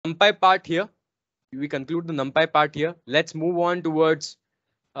NumPy part here. We conclude the NumPy part here. Let's move on towards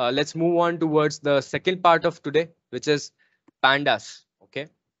the second part of today, which is Pandas. Okay.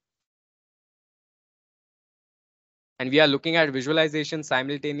 And we are looking at visualization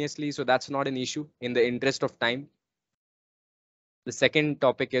simultaneously, so that's not an issue in the interest of time. The second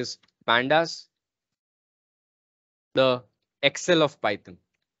topic is Pandas, the Excel of Python.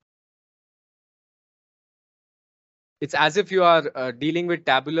 It's as if you are dealing with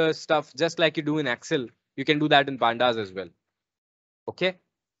tabular stuff, just like you do in Excel. You can do that in Pandas as well. Okay.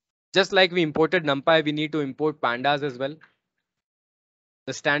 Just like we imported NumPy, we need to import Pandas as well.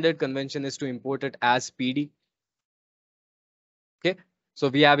 The standard convention is to import it as PD. Okay. So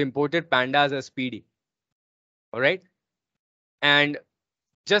we have imported Pandas as PD. All right. And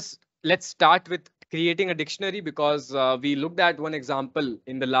just let's start with creating a dictionary, because we looked at one example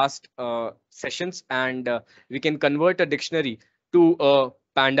in the last sessions, and we can convert a dictionary to a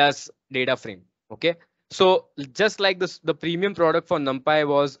Pandas data frame. Okay. So just like this, the premium product for NumPy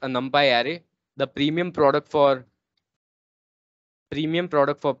was a NumPy array. The premium product for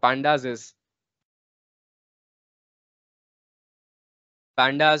Pandas is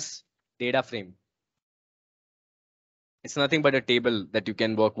Pandas data frame. It's nothing but a table that you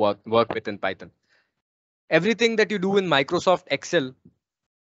can work with in Python. Everything that you do in Microsoft Excel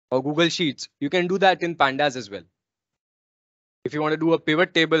or Google Sheets, you can do that in Pandas as well. If you want to do a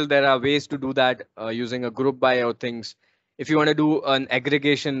pivot table, there are ways to do that using a group by or things. If you want to do an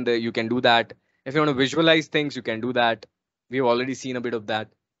aggregation, you can do that. If you want to visualize things, you can do that. We've already seen a bit of that.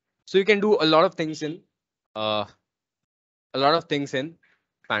 So you can do a lot of things in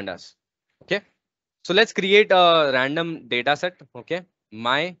Pandas. Okay. So let's create a random data set. Okay.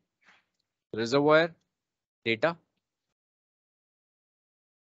 My reservoir data.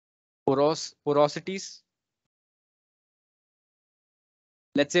 Porosities.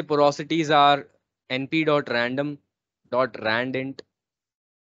 Let's say porosities are np.random.randint,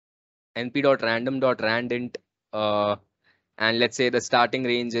 np.random.randint, and let's say the starting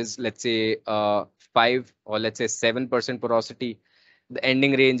range is, let's say 5 or let's say 7% porosity. The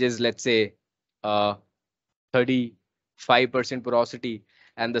ending range is, let's say 35% porosity,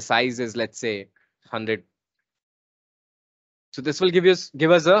 and the size is, let's say 100. So this will give us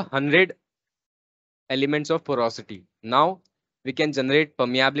 100 elements of porosity. Now we can generate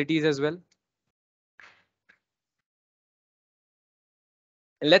permeabilities as well.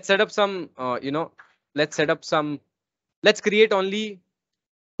 Let's set up some, let's create only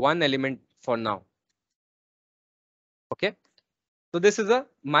one element for now. Okay. So this is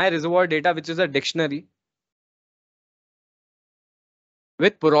my reservoir data, which is a dictionary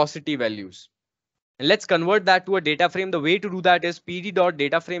with porosity values. And let's convert that to a data frame. The way to do that is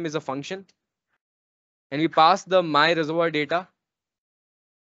pd.dataframe is a function. And we pass the my reservoir data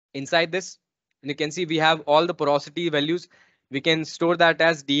inside this. And you can see we have all the porosity values. We can store that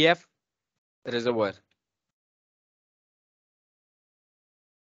as df reservoir.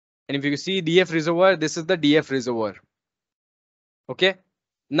 And if you see df reservoir, this is the df reservoir. Okay.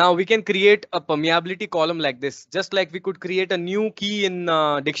 Now we can create a permeability column like this. Just like we could create a new key in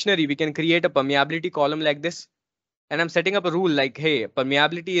dictionary, we can create a permeability column like this. And I'm setting up a rule like, hey,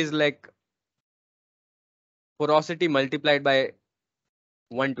 permeability is like porosity multiplied by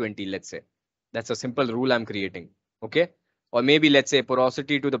 120, let's say. That's a simple rule I'm creating. Okay. Or maybe let's say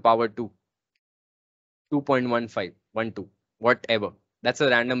porosity to the power 2.15, 12, whatever. That's a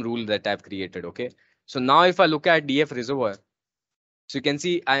random rule that I've created. Okay. So now if I look at df reservoir, so you can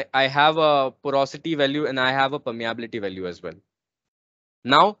see I have a porosity value and I have a permeability value as well.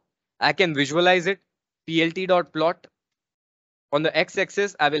 Now I can visualize it. plt.plot. On the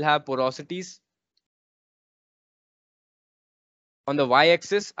x-axis, I will have porosities. On the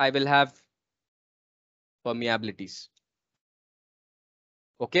y-axis, I will have permeabilities.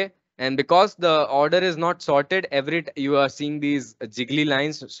 Okay. And because the order is not sorted, you are seeing these jiggly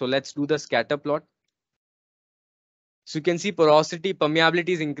lines. So let's do the scatter plot. So you can see porosity, permeability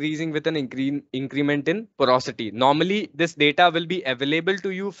is increasing with an increment in porosity. Normally, this data will be available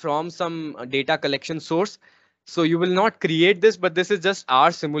to you from some data collection source. So you will not create this, but this is just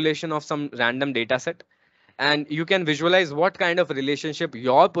our simulation of some random data set. And you can visualize what kind of relationship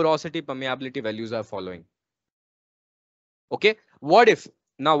your porosity permeability values are following. Okay. What if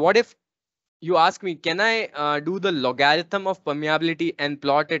you ask me, can I do the logarithm of permeability and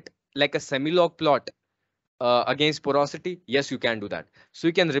plot it like a semi-log plot? Against porosity? Yes, you can do that. So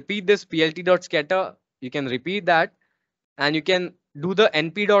you can repeat this plt.scatter. You can repeat that and you can do the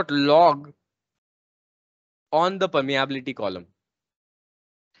np.log on the permeability column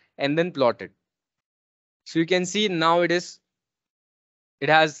and then plot it. So you can see now it is it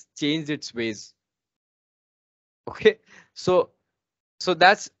has changed its ways. Okay, so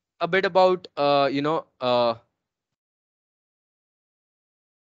that's a bit about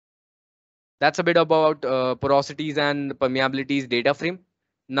that's a bit about porosities and permeabilities data frame.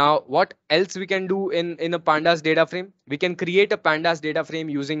 Now, what else we can do in a pandas data frame? We can create a pandas data frame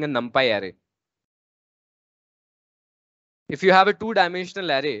using a numpy array. If you have a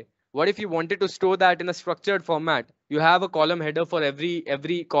two-dimensional array, what if you wanted to store that in a structured format? You have a column header for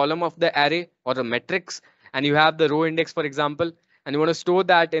every column of the array or a matrix, and you have the row index, for example, and you want to store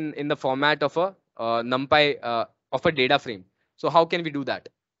that in the format of a numpy of a data frame. So how can we do that?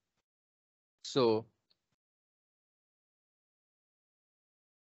 So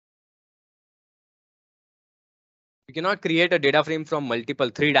you cannot create a data frame from multiple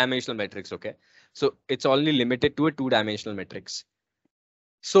three-dimensional matrix. Okay, so it's only limited to a two-dimensional matrix.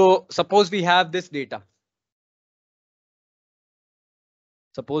 So suppose we have this data.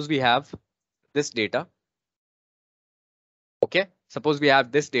 Suppose we have this data. Okay, suppose we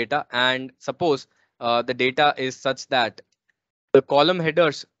have this data, and suppose the data is such that the column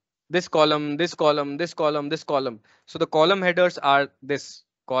headers, this column, this column, this column, this column. So the column headers are this,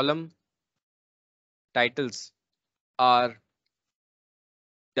 column titles are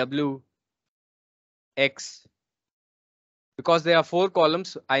W, X. Because there are 4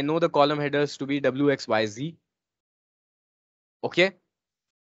 columns, I know the column headers to be W, X, Y, Z. Okay,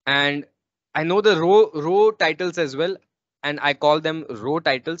 and I know the row titles as well, and I call them row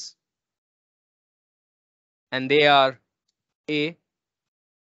titles, and they are A,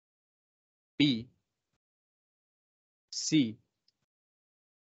 B, C,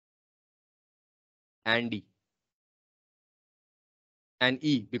 and D, and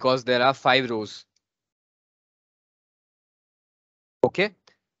E, because there are 5 rows. Okay,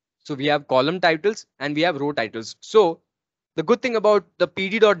 so we have column titles and we have row titles. So the good thing about the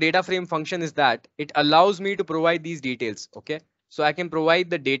pd.dataframe function is that it allows me to provide these details. Okay, so I can provide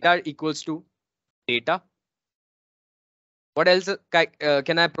the data equals to data. What else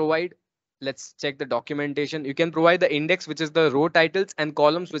can I provide? Let's check the documentation. You can provide the index, which is the row titles, and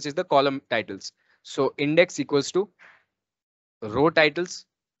columns, which is the column titles. So index equals to row titles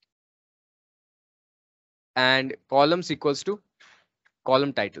and columns equals to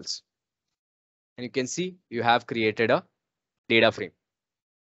column titles. And you can see you have created a data frame.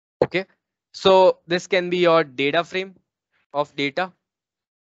 Okay, so this can be your data frame of data.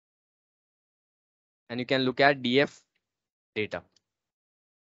 And you can look at df data.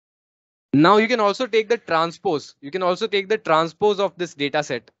 Now you can also take the transpose. You can also take the transpose of this data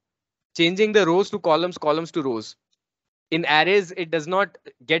set, changing the rows to columns, columns to rows. In arrays, it does not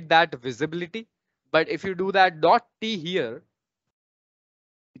get that visibility. But if you do that dot t here,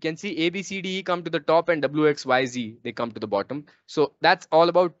 you can see A, B, C, D, E come to the top and W, X, Y, Z, they come to the bottom. So that's all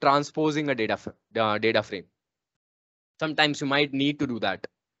about transposing a data frame. Sometimes you might need to do that.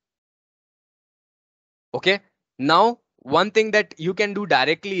 Okay, now one thing that you can do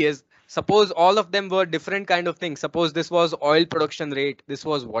directly is, suppose all of them were different kind of things. Suppose this was oil production rate, this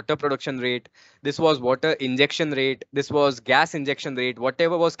was water production rate, this was water injection rate, this was gas injection rate,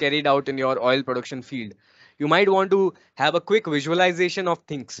 whatever was carried out in your oil production field. You might want to have a quick visualization of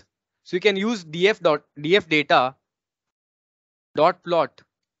things. So you can use df data dot plot.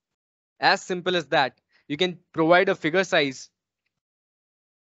 As simple as that. You can provide a figure size.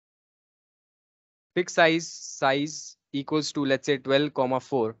 Fixed size equals to, let's say,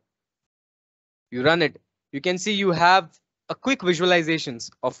 12,4. You run it. You can see you have a quick visualizations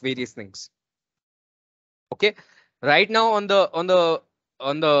of various things. Okay, right now on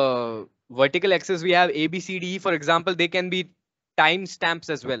the vertical axis we have A, B, C, D, E. For example, they can be time stamps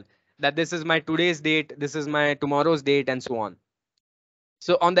as well. That this is my today's date, this is my tomorrow's date, and so on.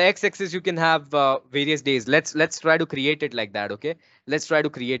 So on the x-axis you can have various days. Let's try to create it like that. Okay, let's try to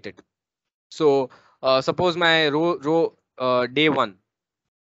create it. So suppose my row day 1,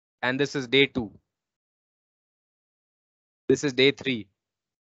 and this is day 2. This is day 3.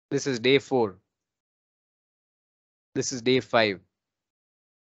 This is day 4. This is day 5.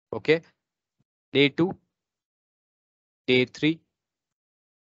 Okay, day 2, day 3,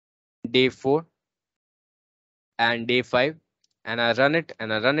 day 4, and day 5. And I run it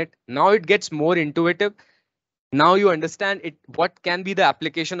and I run it. Now it gets more intuitive. Now you understand it. What can be the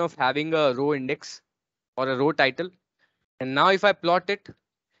application of having a row index or a row title? And now if I plot it,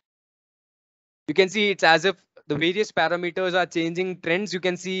 you can see it's as if the various parameters are changing trends. You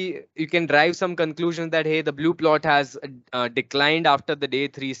can see, you can drive some conclusion that, hey, the blue plot has declined after the day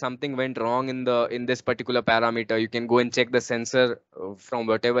 3. Something went wrong in this particular parameter. You can go and check the sensor from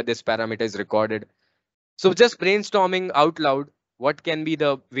whatever this parameter is recorded. So just brainstorming out loud, what can be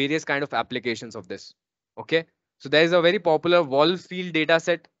the various kind of applications of this. Okay, so there is a very popular wall field data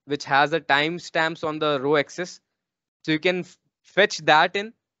set which has a timestamps on the row axis. So you can fetch that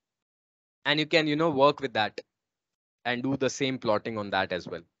in, and you can work with that and do the same plotting on that as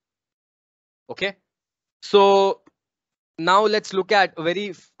well. Okay, so now let's look at a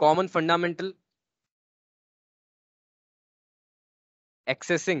very common fundamental: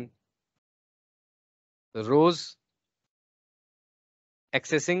 accessing rows,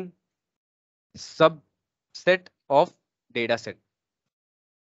 accessing subset of data set,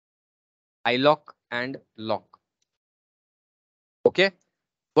 iLock and lock. Okay,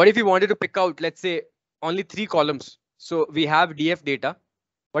 what if you wanted to pick out, let's say, only 3 columns? So we have df data.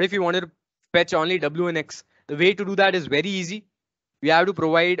 What if you wanted to fetch only w and x? The way to do that is very easy. We have to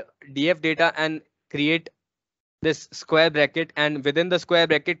provide df data and create this square bracket, and within the square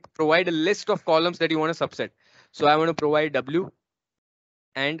bracket provide a list of columns that you want to subset. So I want to provide w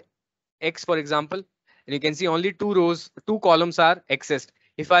and x, for example, and you can see only 2 columns are accessed.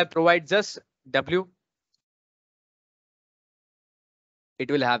 If I provide just w,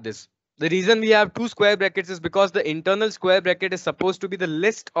 it will have this. The reason we have 2 square brackets is because the internal square bracket is supposed to be the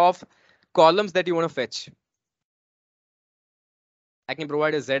list of columns that you want to fetch. I can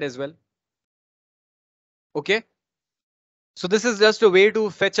provide a z as well. Okay, so this is just a way to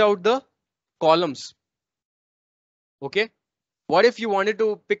fetch out the columns. Okay, what if you wanted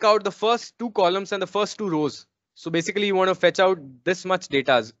to pick out the first 2 columns and the first 2 rows? So basically you want to fetch out this much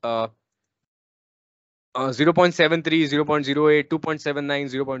data, 0.73, 0.08, 2.79,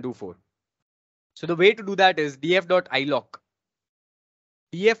 0.24. So the way to do that is df.ilock.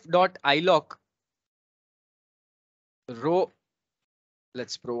 df.ilock row,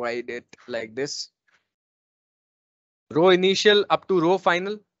 let's provide it like this: row initial up to row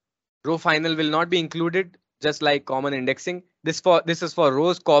final. Row final will not be included, just like common indexing. This is for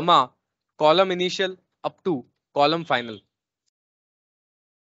rows, comma, column initial up to column final.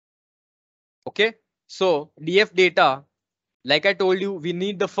 Okay, so df data, like I told you, we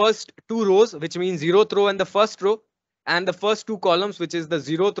need the first 2 rows, which means 0th row and the first row, and the first 2 columns, which is the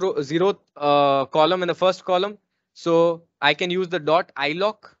 0th column and the first column. So I can use the dot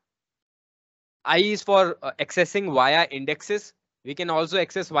ilock. I is for accessing via indexes. We can also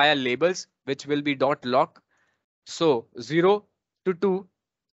access via labels, which will be dot lock. So 0 to 2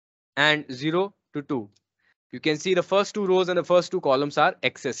 and 0 to 2. You can see the first 2 rows and the first 2 columns are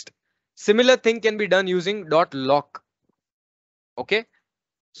accessed. Similar thing can be done using dot lock. Okay,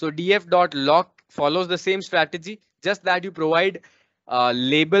 so df.lock follows the same strategy, just that you provide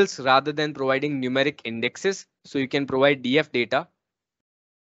labels rather than providing numeric indexes. So you can provide df data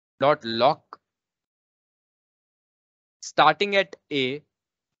dot lock starting at a,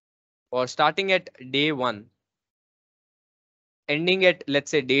 or starting at day 1, ending at,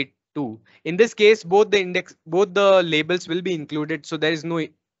 let's say, day 2. In this case, both the labels will be included, so there is no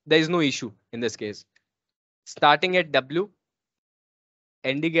issue in this case. Starting at w,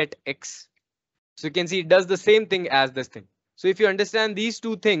 ending at x. So you can see it does the same thing as this thing. So if you understand these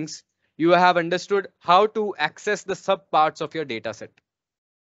 2 things, you have understood how to access the sub parts of your data set.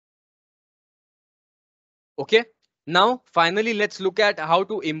 Okay, now finally let's look at how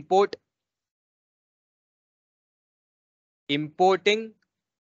to importing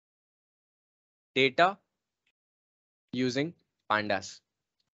data using Pandas.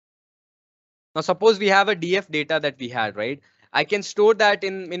 Now suppose we have a df data that we had, right? I can store that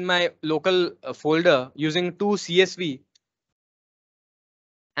in my local folder using 2 CSV,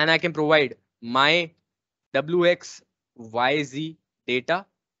 and I can provide my wxyz data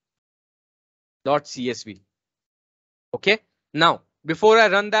dot CSV. Okay, now before I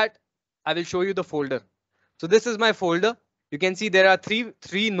run that, I will show you the folder. So this is my folder. You can see there are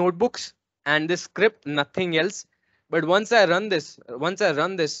three notebooks and this script, nothing else. But once I run this,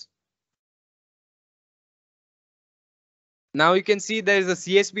 now you can see there is a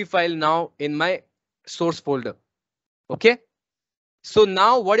CSV file now in my source folder. Okay, so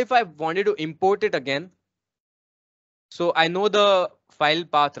now what if I wanted to import it again? So I know the file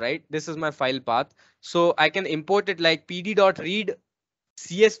path, right? This is my file path. So I can import it like pd.read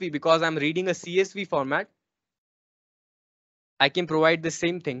CSV, because I'm reading a CSV format. I can provide the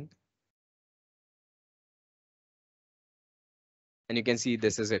same thing. And you can see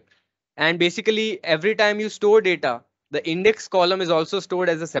this is it. And basically every time you store data, the index column is also stored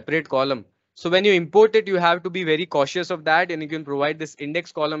as a separate column. So when you import it, you have to be very cautious of that, and you can provide this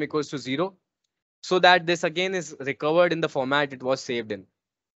index column equals to 0, so that this again is recovered in the format it was saved in.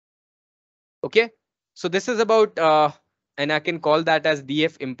 Okay, so this is about and I can call that as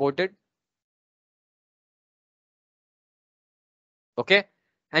df imported. Okay,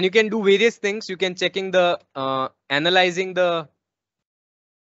 and you can do various things. You can checking the analyzing the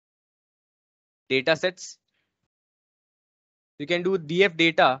data sets. You can do df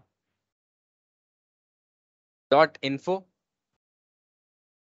data dot info.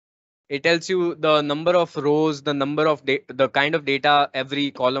 It tells you the number of rows, the number of the kind of data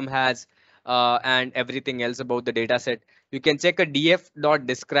every column has, and everything else about the data set. You can check a df dot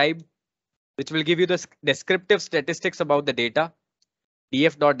describe, which will give you the descriptive statistics about the data.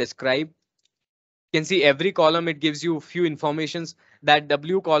 df dot describe. You can see every column, it gives you few informations that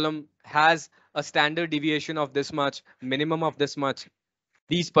W column has a standard deviation of this much, minimum of this much,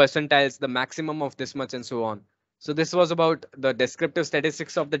 these percentiles, the maximum of this much, and so on. So this was about the descriptive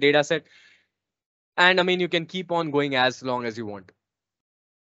statistics of the data set. And I mean, you can keep on going as long as you want.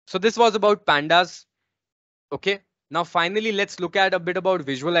 So this was about pandas. Okay. Now, finally, let's look at a bit about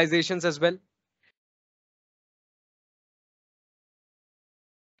visualizations as well.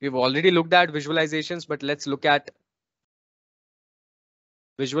 We've already looked at visualizations, but let's look at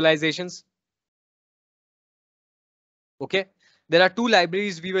visualizations. Okay. There are two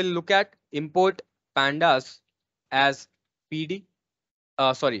libraries we will look at. Import pandas as PD.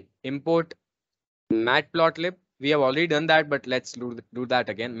 Sorry, import matplotlib. We have already done that, but let's do that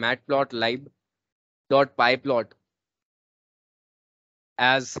again. Matplotlib.pyplot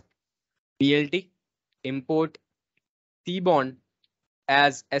as PLT. Import cbond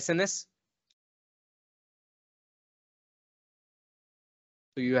as SNS.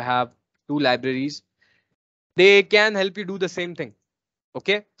 So you have two libraries. They can help you do the same thing.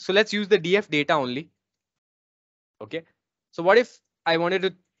 Okay, so let's use the df data only. Okay, so what if I wanted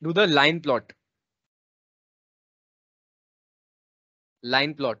to do the line plot?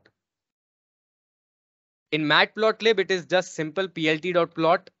 Line plot. In matplotlib, it is just simple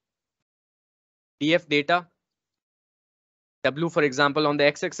plt.plot df data. W, for example, on the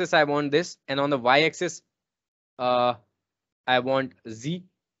x-axis, I want this, and on the y-axis, I want z.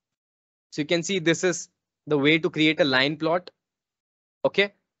 So you can see this is the way to create a line plot.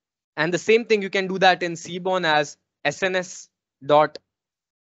 Okay, and the same thing you can do that in cbond as sns dot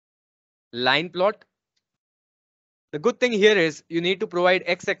line plot. The good thing here is you need to provide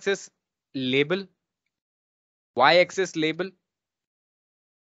x-axis label, y-axis label,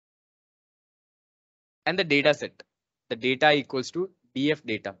 and the data set. The data equals to df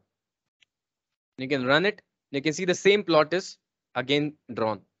data. You can run it. You can see the same plot is again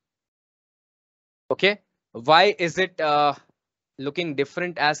drawn. Okay, why is it looking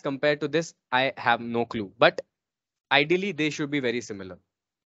different as compared to this? I have no clue, but ideally they should be very similar.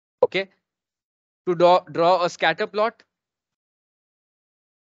 Okay, to draw a scatter plot,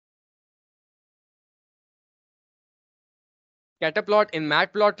 in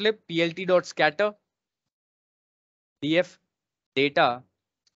matplotlib plt.scatter df data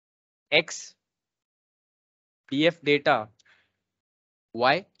x df data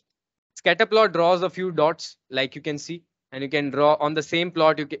y. Scatter plot draws a few dots like you can see, and you can draw on the same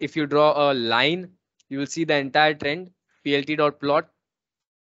plot. If you draw a line, you will see the entire trend. Plt.plot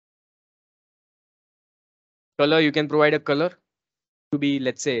color, you can provide a color to be,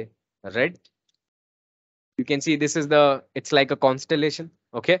 let's say, red. You can see this is it's like a constellation.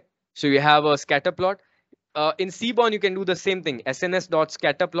 Okay, so you have a scatter plot. In cbond, you can do the same thing,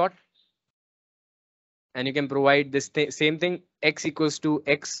 sns.scatterplot, and you can provide this same thing, x equals to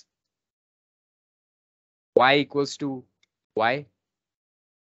x, y equals to y,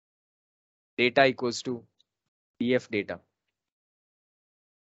 data equals to df data.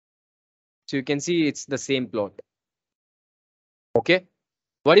 So you can see it's the same plot. Okay,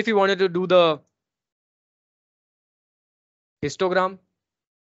 what if you wanted to do the histogram?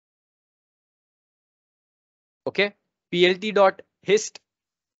 Okay, plt.hist.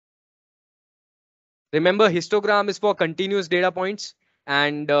 Remember, histogram is for continuous data points,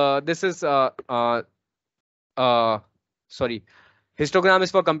 and this is sorry, histogram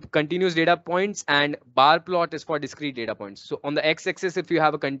is for continuous data points, and bar plot is for discrete data points. So on the x-axis, if you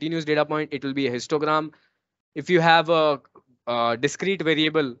have a continuous data point, it will be a histogram. If you have a discrete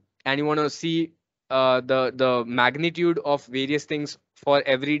variable and you want to see the magnitude of various things for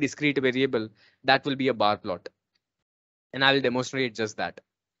every discrete variable, that will be a bar plot. And I will demonstrate just that.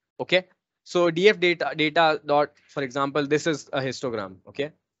 Okay. So df data dot, for example, this is a histogram.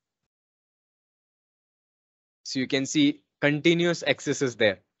 Okay. So you can see continuous axis is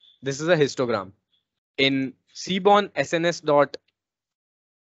there. This is a histogram. In cbond sns dot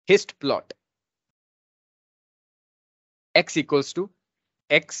hist plot, x equals to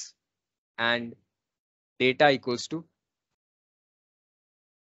x and data equals to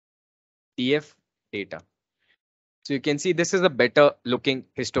df data. So you can see this is a better looking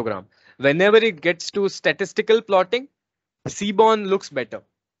histogram. Whenever it gets to statistical plotting, Seaborn looks better.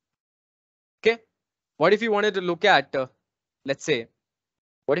 Okay. What if you wanted to look at, let's say,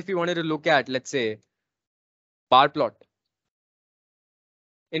 what if you wanted to look at, let's say, bar plot?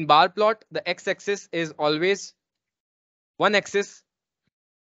 In bar plot, the x-axis is always one axis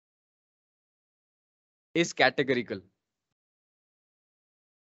is categorical.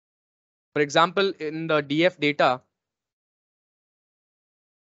 For example, in the DF data,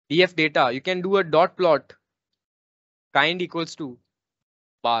 you can do a dot plot kind equals to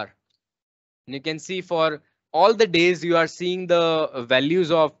bar. And you can see for all the days you are seeing the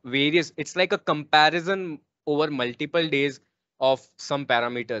values of various, it's like a comparison over multiple days of some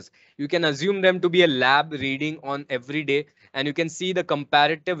parameters. You can assume them to be a lab reading on every day, and you can see the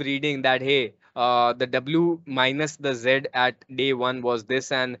comparative reading that, hey, the W minus the Z at day one was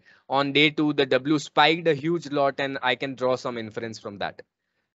this, and on day two, the W spiked a huge lot, and I can draw some inference from that.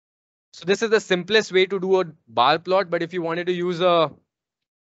 So this is the simplest way to do a bar plot, but if you wanted to use a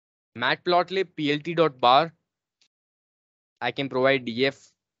matplotlib plt.bar, I can provide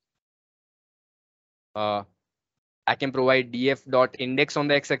df. I can provide df.index on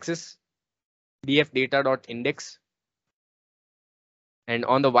the x-axis, df data.index, and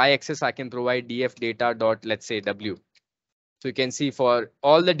on the y-axis I can provide df data dot, let's say, w. So you can see for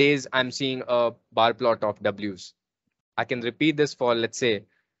all the days I'm seeing a bar plot of w's. I can repeat this for, let's say,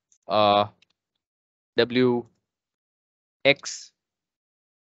 w x.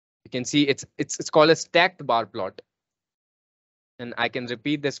 You can see it's called a stacked bar plot, and I can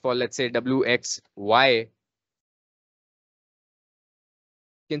repeat this for, let's say, w x y.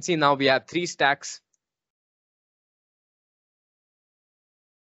 You can see now we have three stacks,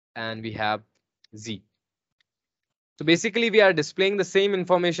 and we have z. So basically we are displaying the same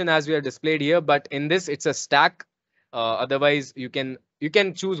information as we are displayed here, but in this it's a stack. Otherwise you can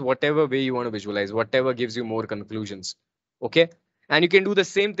choose whatever way you want to visualize, whatever gives you more conclusions. Okay. And you can do the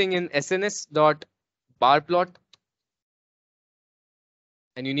same thing in SNS dot bar plot.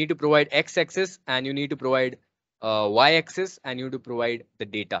 And you need to provide x-axis, and you need to provide y-axis, and you need to provide the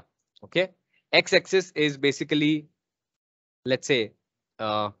data. Okay. X-axis is basically, let's say,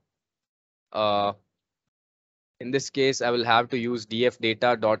 uh, uh, in this case, I will have to use df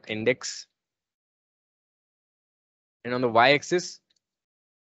data dot index. And on the y-axis,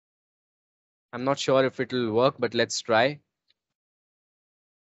 I'm not sure if it will work, but let's try.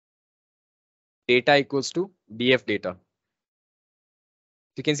 Data equals to df data.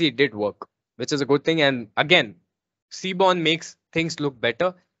 You can see it did work, which is a good thing. And again, Seaborn makes things look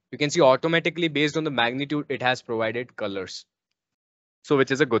better. You can see automatically based on the magnitude, it has provided colors. So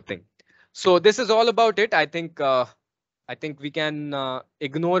which is a good thing. So this is all about it. I think we can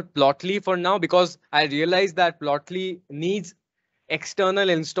ignore Plotly for now, because I realize that Plotly needs external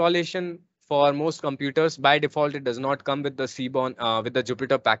installation for most computers. By default, it does not come with the Seaborn with the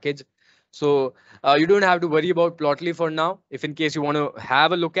Jupyter package. So you don't have to worry about Plotly for now. If in case you want to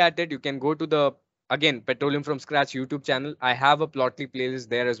have a look at it, you can go to the, again, Petroleum from Scratch YouTube channel. I have a Plotly playlist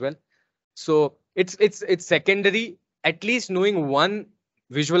there as well. So it's secondary. At least knowing one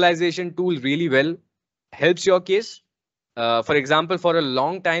visualization tool really well helps your case. For example, for a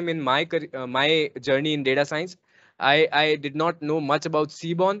long time in my journey in data science, I did not know much about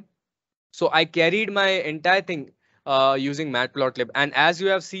Seaborn, so I carried my entire thing using Matplotlib. And as you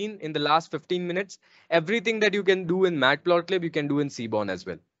have seen in the last 15 minutes, everything that you can do in Matplotlib, you can do in Seaborn as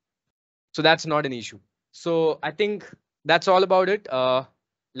well. So that's not an issue. So I think that's all about it.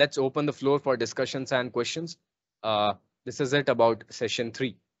 Let's open the floor for discussions and questions. This is it about session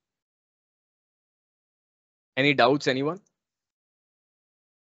 3. Any doubts, anyone?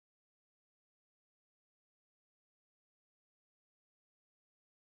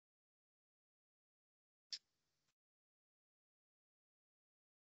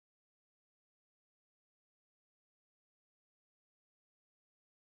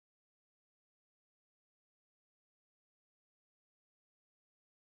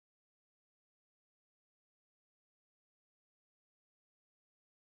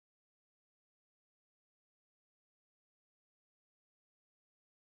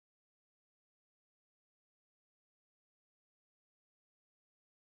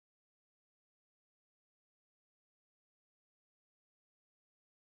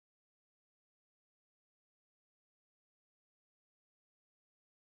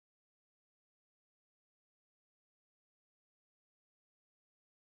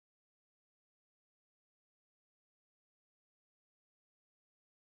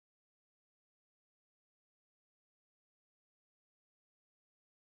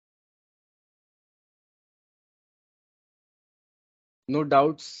 no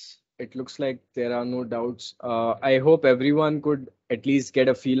doubts. It looks like there are no doubts. I hope everyone could at least get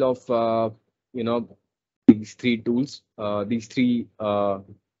a feel of, you know, these three tools, these three,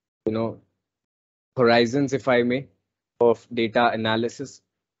 you know, horizons, if I may, of data analysis.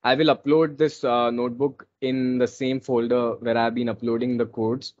 I will upload this notebook in the same folder where I've been uploading the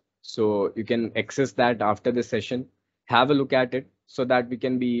codes. So you can access that after the session. Have a look at it so that we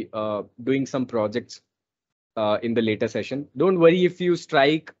can be doing some projects in the later session. Don't worry if you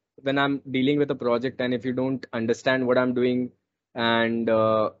strike when I'm dealing with a project and if you don't understand what I'm doing, and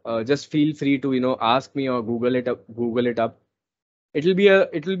just feel free to ask me or Google it up. It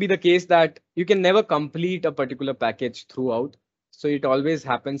will be the case that you can never complete a particular package throughout. So it always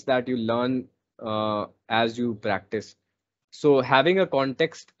happens that you learn as you practice. So having a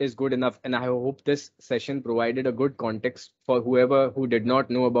context is good enough, and I hope this session provided a good context for whoever who did not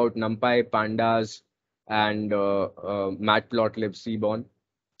know about NumPy, Pandas, and Matplotlib, Seaborn.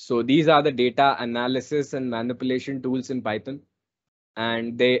 So these are the data analysis and manipulation tools in Python,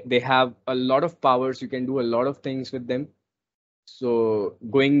 and they have a lot of powers. You can do a lot of things with them. So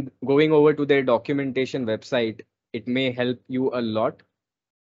going over to their documentation website, it may help you a lot.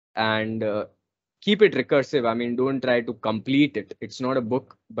 And keep it recursive. I mean, don't try to complete it. It's not a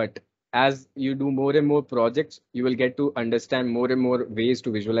book, but as you do more and more projects, you will get to understand more and more ways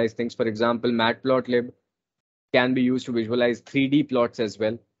to visualize things. For example, Matplotlib can be used to visualize 3D plots as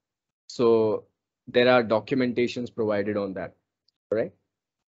well. So there are documentations provided on that. All right.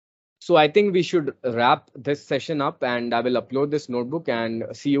 So I think we should wrap this session up, and I will upload this notebook and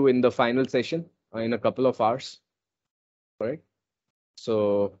see you in the final session in a couple of hours. All right.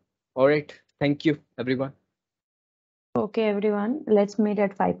 So, all right. Thank you, everyone. Okay, everyone, let's meet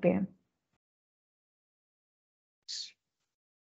at 5 p.m.